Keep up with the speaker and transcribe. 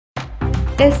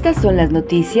Estas son las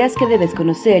noticias que debes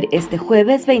conocer este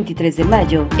jueves 23 de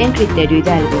mayo en Criterio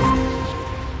Hidalgo.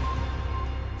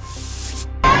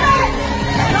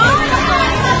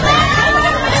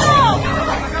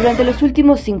 Durante los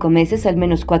últimos 5 meses, al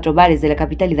menos 4 bares de la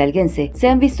capital hidalguense se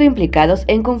han visto implicados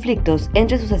en conflictos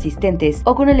entre sus asistentes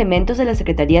o con elementos de la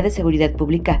Secretaría de Seguridad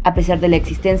Pública, a pesar de la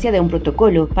existencia de un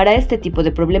protocolo para este tipo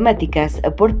de problemáticas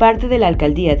por parte de la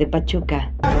alcaldía de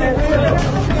Pachuca.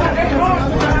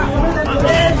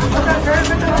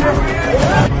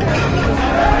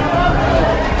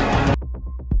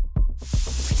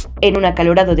 En un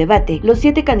acalorado debate, los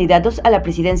 7 candidatos a la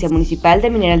presidencia municipal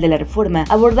de Mineral de la Reforma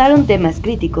abordaron temas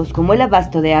críticos como el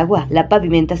abasto de agua, la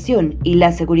pavimentación y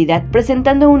la seguridad,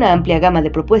 presentando una amplia gama de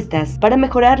propuestas para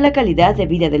mejorar la calidad de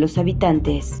vida de los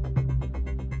habitantes.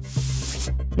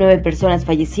 9 personas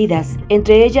fallecidas,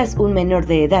 entre ellas un menor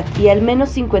de edad, y al menos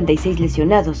 56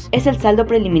 lesionados. Es el saldo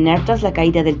preliminar tras la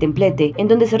caída del templete, en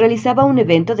donde se realizaba un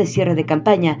evento de cierre de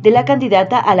campaña de la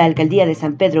candidata a la alcaldía de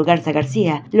San Pedro Garza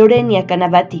García, Lorenia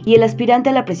Canavati, y el aspirante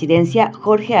a la presidencia,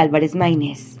 Jorge Álvarez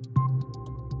Máynez.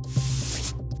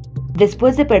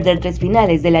 Después de perder 3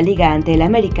 finales de la liga ante el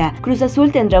América, Cruz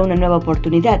Azul tendrá una nueva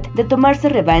oportunidad de tomarse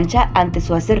revancha ante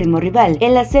su acérrimo rival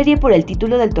en la serie por el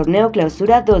título del torneo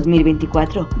Clausura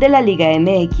 2024 de la Liga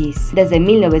MX. Desde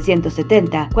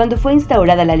 1970, cuando fue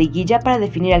instaurada la liguilla para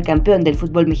definir al campeón del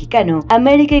fútbol mexicano,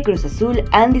 América y Cruz Azul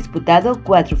han disputado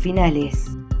 4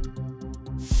 finales.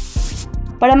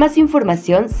 Para más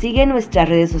información, sigue nuestras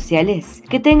redes sociales.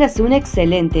 Que tengas un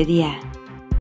excelente día.